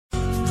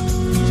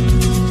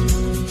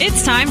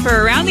It's time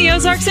for Around the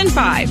Ozarks in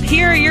 5.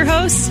 Here are your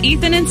hosts,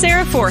 Ethan and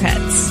Sarah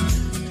Foreheads.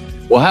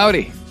 Well,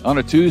 howdy. On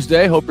a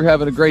Tuesday. Hope you're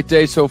having a great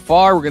day so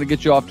far. We're going to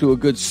get you off to a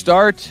good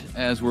start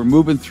as we're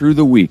moving through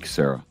the week,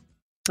 Sarah.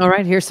 All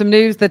right, here's some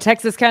news. The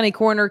Texas County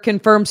Coroner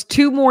confirms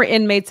 2 more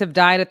inmates have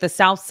died at the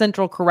South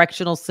Central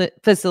Correctional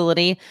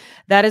Facility.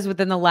 That is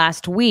within the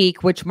last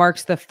week, which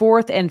marks the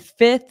 4th and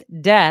 5th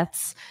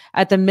deaths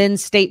at the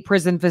men's state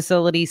prison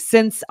facility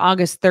since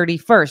August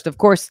 31st. Of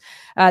course,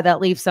 that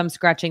leaves some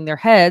scratching their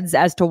heads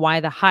as to why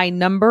the high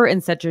number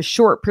in such a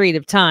short period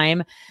of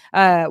time.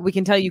 We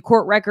can tell you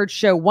court records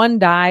show 1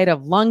 died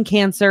of lung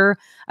cancer.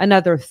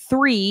 Another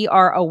 3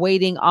 are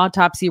awaiting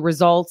autopsy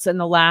results, and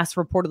the last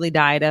reportedly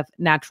died of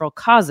natural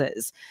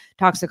causes.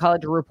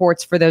 Toxicology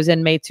reports for those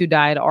inmates who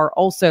died are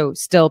also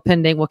still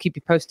pending. We'll keep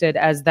you posted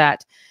as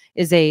that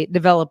is a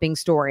developing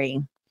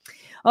story.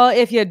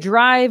 If you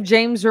drive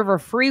James River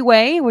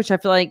Freeway, which I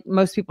feel like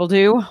most people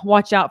do,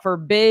 watch out for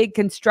big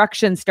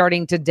construction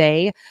starting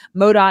today.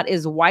 MoDOT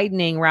is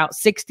widening Route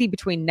 60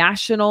 between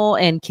National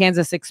and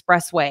Kansas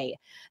Expressway.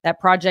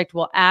 That project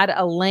will add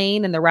a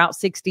lane in the Route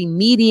 60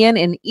 median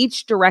in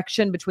each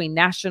direction between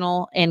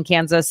National and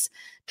Kansas.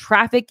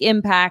 Traffic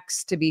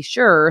impacts, to be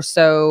sure,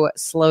 so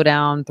slow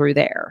down through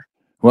there.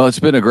 Well, it's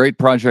been a great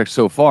project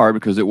so far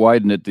because it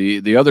widened it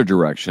the other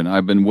direction.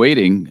 I've been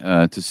waiting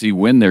to see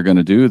when they're going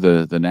to do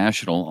the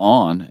National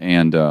on,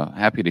 and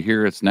happy to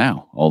hear it's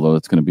now, although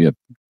it's going to be a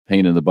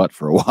pain in the butt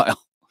for a while.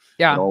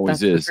 Yeah, it always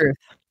that's is. the truth.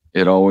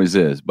 It always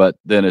is, but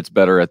then it's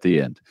better at the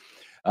end.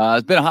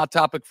 It's been a hot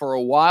topic for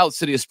a while. The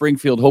city of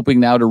Springfield hoping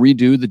now to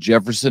redo the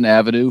Jefferson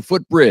Avenue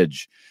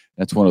footbridge.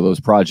 That's one of those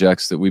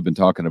projects that we've been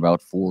talking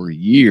about for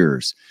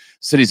years.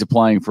 City's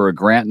applying for a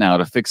grant now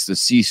to fix the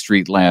C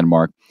Street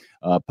landmark.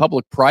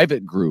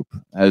 Public-private group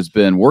has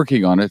been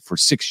working on it for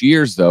 6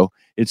 years, though.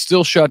 It's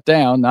still shut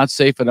down, not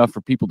safe enough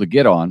for people to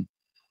get on,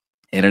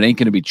 and it ain't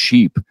going to be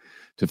cheap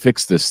to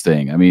fix this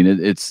thing. I mean,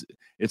 it's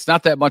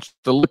not that much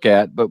to look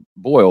at, but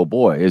boy, oh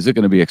boy, is it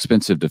going to be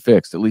expensive to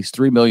fix. At least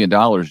 $3 million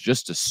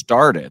just to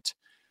start it.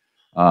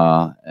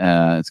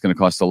 It's going to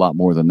cost a lot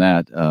more than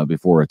that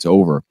before it's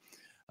over.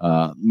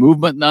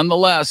 Movement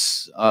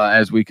nonetheless,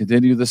 as we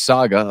continue the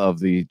saga of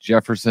the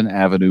Jefferson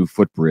Avenue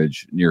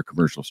footbridge near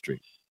Commercial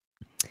Street.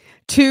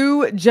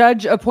 2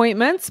 judge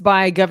appointments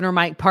by Governor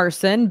Mike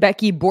Parson.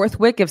 Becky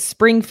Borthwick of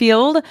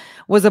Springfield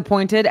was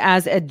appointed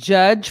as a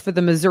judge for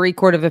the Missouri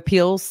Court of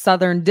Appeals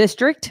Southern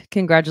District.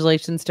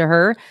 Congratulations to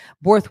her.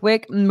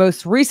 Borthwick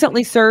most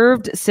recently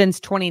served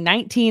since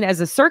 2019 as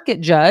a circuit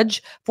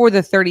judge for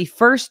the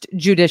 31st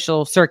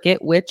Judicial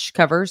Circuit, which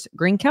covers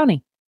Greene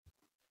County.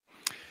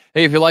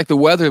 Hey, if you like the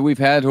weather we've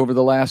had over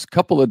the last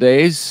couple of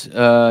days,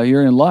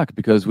 you're in luck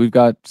because we've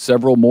got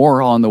several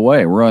more on the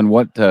way. We're on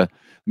what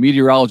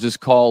meteorologists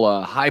call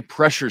a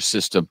high-pressure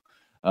system,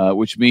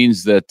 which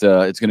means that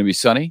it's going to be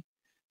sunny,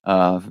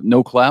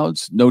 no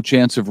clouds, no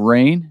chance of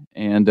rain,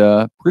 and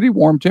pretty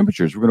warm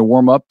temperatures. We're going to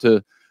warm up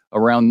to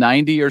around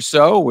 90 or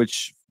so,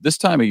 which this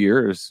time of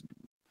year is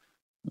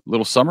a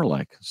little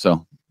summer-like. So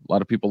a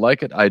lot of people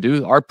like it. I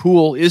do. Our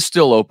pool is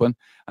still open.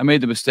 I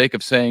made the mistake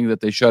of saying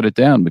that they shut it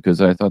down because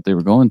I thought they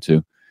were going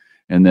to.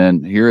 And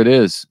then here it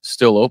is,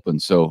 still open.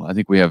 So I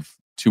think we have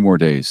 2 more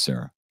days,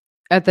 Sarah.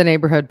 At the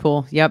neighborhood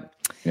pool. Yep.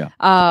 Yeah.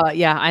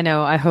 Yeah, I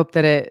know. I hope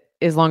that it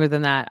is longer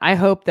than that. I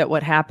hope that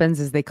what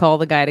happens is they call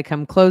the guy to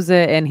come close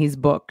it and he's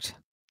booked.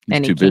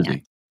 He's too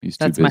busy.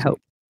 That's my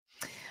hope.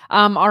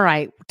 All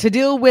right. To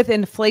deal with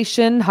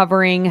inflation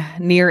hovering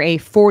near a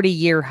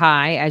 40-year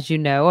high, as you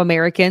know,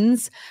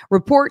 Americans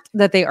report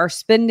that they are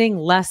spending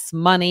less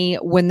money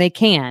when they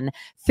can.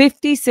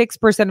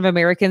 56% of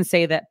Americans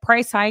say that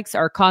price hikes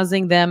are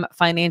causing them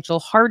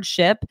financial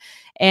hardship.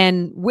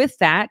 And with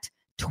that,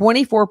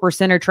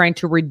 24% are trying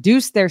to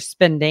reduce their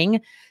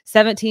spending.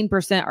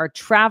 17% are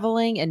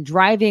traveling and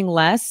driving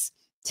less.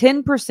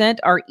 10%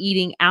 are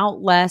eating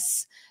out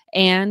less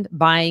and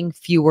buying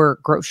fewer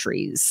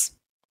groceries.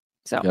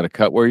 So got to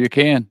cut where you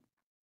can.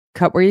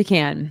 Cut where you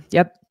can.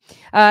 Yep.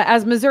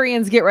 As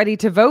Missourians get ready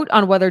to vote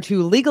on whether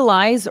to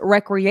legalize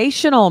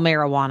recreational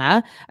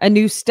marijuana, a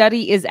new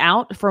study is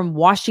out from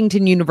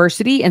Washington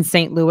University in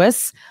St.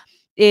 Louis.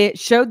 It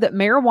showed that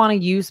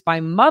marijuana use by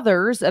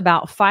mothers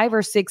about 5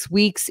 or 6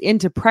 weeks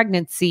into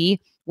pregnancy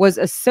was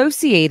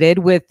associated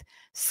with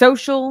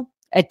social,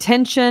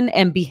 attention,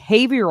 and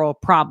behavioral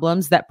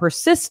problems that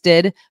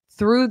persisted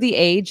through the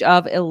age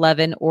of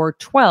 11 or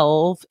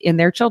 12 in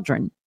their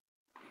children.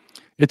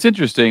 It's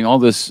interesting. All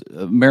this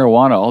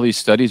marijuana, all these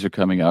studies are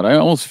coming out. I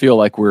almost feel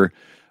like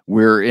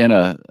we're in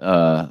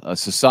a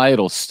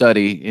societal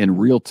study in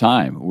real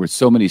time with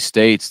so many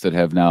states that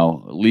have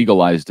now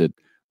legalized it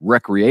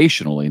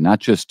recreationally, not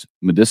just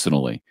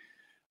medicinally.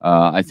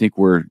 I think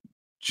we're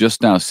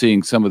just now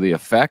seeing some of the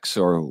effects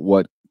or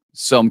what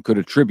some could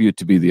attribute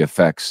to be the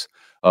effects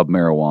of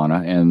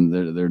marijuana,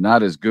 and they're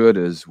not as good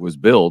as was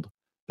billed,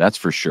 that's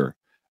for sure,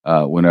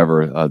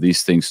 whenever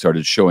these things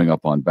started showing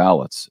up on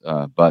ballots.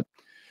 But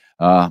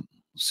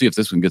see if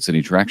this one gets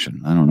any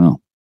traction. I don't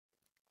know.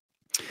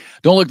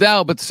 Don't look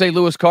now, but the St.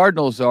 Louis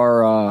Cardinals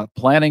are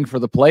planning for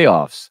the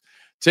playoffs.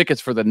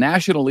 Tickets for the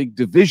National League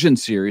Division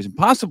Series and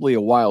possibly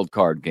a wild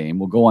card game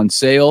will go on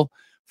sale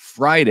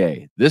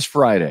this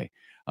Friday.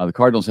 The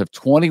Cardinals have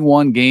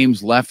 21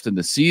 games left in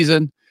the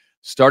season,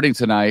 starting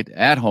tonight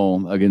at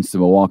home against the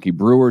Milwaukee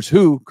Brewers,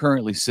 who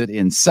currently sit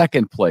in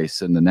second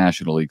place in the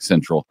National League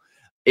Central,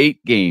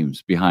 8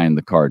 games behind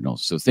the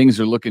Cardinals. So things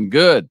are looking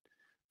good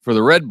for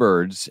the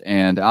Redbirds,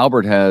 and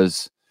Albert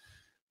has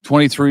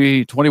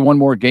 21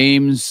 more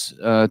games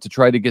to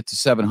try to get to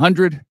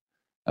 700.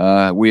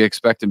 We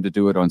expect him to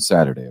do it on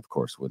Saturday, of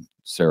course, when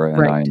Sarah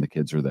and I and the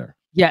kids are there.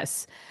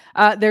 Yes.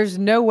 There's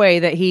no way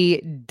that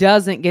he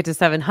doesn't get to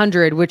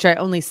 700, which I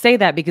only say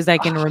that because I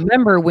can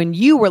remember when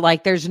you were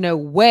like, there's no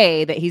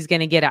way that he's going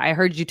to get it. I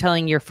heard you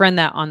telling your friend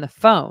that on the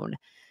phone.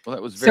 Well,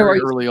 that was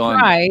very early on.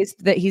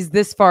 Surprised that he's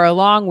this far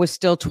along with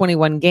still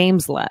 21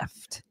 games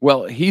left.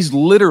 Well, he's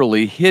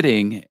literally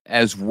hitting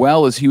as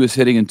well as he was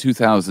hitting in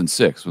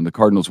 2006 when the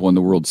Cardinals won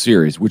the World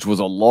Series, which was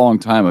a long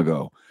time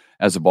ago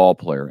as a ball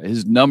player.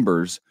 His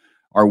numbers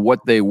are what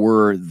they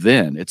were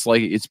then. It's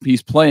like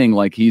he's playing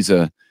like he's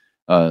a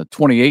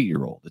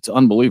 28-year-old. It's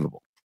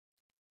unbelievable.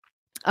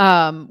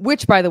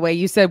 Which, by the way,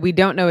 you said we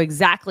don't know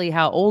exactly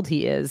how old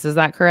he is. Is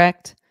that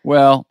correct?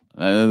 Well,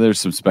 there's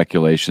some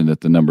speculation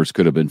that the numbers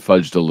could have been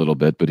fudged a little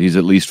bit, but he's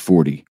at least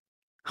 40.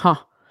 Huh.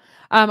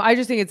 I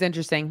just think it's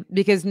interesting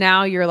because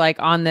now you're like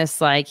on this,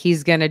 like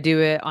he's going to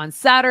do it on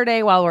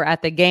Saturday while we're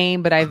at the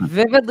game. But I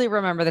vividly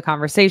remember the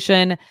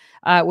conversation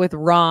with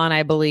Ron,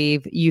 I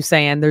believe, you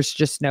saying there's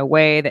just no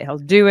way that he'll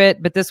do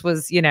it. But this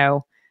was,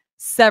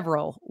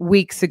 several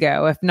weeks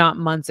ago, if not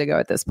months ago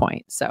at this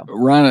point. So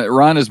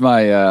Ron is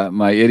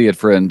my idiot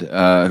friend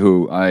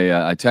who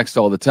I text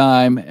all the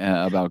time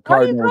about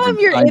Cardinals. Why do you call him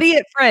your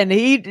idiot friend?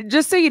 He,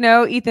 just so you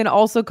know, Ethan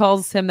also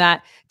calls him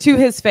that to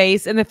his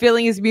face, and the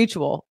feeling is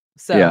mutual.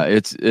 So yeah,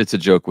 it's a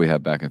joke we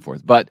have back and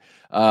forth. But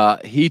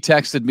he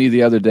texted me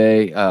the other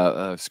day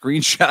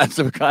screenshots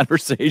of a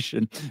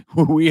conversation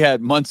we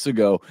had months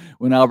ago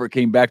when Albert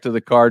came back to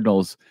the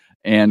Cardinals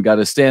and got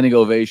a standing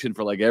ovation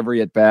for like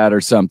every at bat or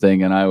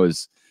something. And I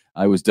was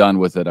done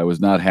with it. I was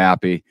not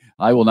happy.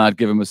 I will not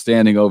give him a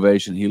standing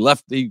ovation. He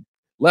left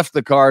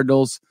the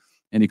Cardinals,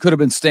 and he could have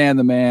been Stan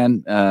the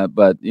Man.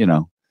 But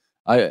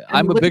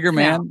I'm a bigger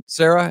man,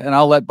 Sarah, and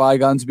I'll let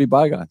bygones be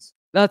bygones.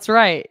 That's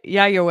right.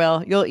 Yeah, you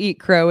will. You'll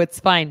eat crow. It's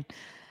fine.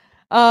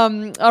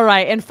 All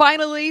right. And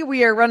finally,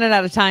 we are running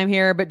out of time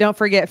here, but don't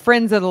forget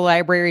Friends of the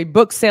Library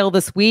book sale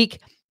this week.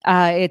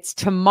 It's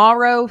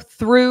tomorrow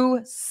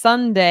through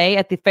Sunday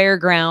at the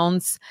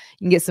fairgrounds.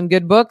 You can get some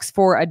good books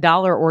for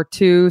 $1 or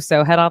 $2.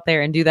 So head out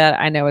there and do that.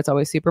 I know it's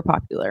always super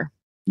popular.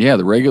 Yeah,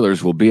 the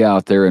regulars will be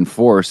out there in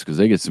force because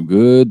they get some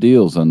good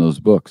deals on those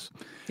books.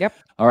 Yep.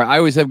 All right. I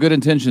always have good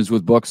intentions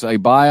with books. I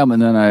buy them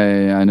and then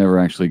I never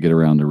actually get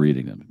around to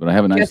reading them. But I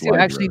have a nice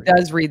library. Guess who actually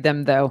does read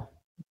them, though?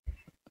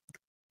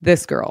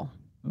 This girl.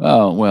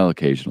 Oh, well,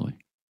 occasionally.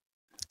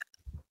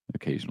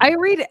 I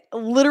read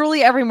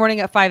literally every morning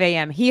at 5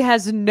 a.m. He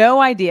has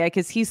no idea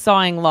because he's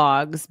sawing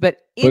logs,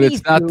 but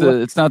it's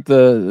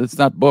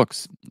not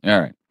books. All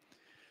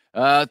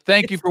right.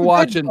 Thank you for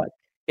watching.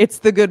 It's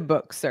the good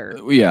book, sir.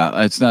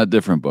 Yeah, it's not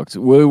different books.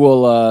 We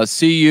will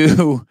see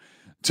you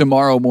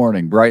tomorrow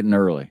morning, bright and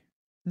early.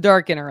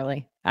 Dark and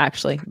early,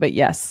 actually. But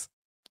yes.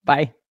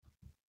 Bye.